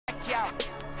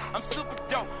I'm super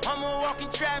dope. I'm a walking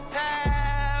trap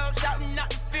house, shouting out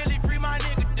the Philly, free my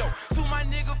nigga dope. So my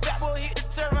nigga fat boy hit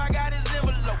the turf, I got his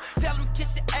envelope. Tell him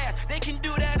kiss your ass, they can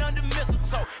do that under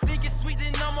mistletoe. Think it's sweet,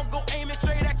 then I'ma go aim it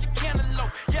straight at your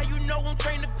cantaloupe. Yeah, you know I'm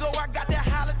trained to go, I got that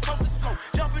halitosis slow.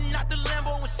 Jumping out the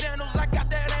Lambo with sandals, I got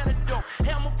that antidote.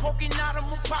 Hammer poking out of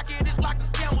my pocket, it's like a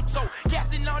camel toe.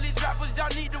 Gassing all these rappers,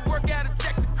 y'all need to work out of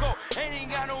Texaco.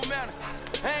 Ain't got no manners,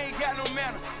 ain't got no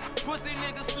manners. Pussy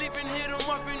niggas sleeping, hit him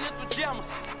up in his pajamas.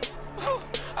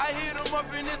 I hit him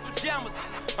up in his pajamas.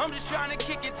 I'm just trying to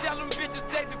kick it, tell them bitches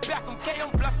David Beckham. K, I'm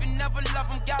bluffing, never love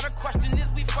him. Got a question,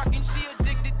 is we fucking? She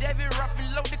addicted, David Ruffin,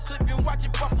 load the clip and watch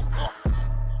it buffle.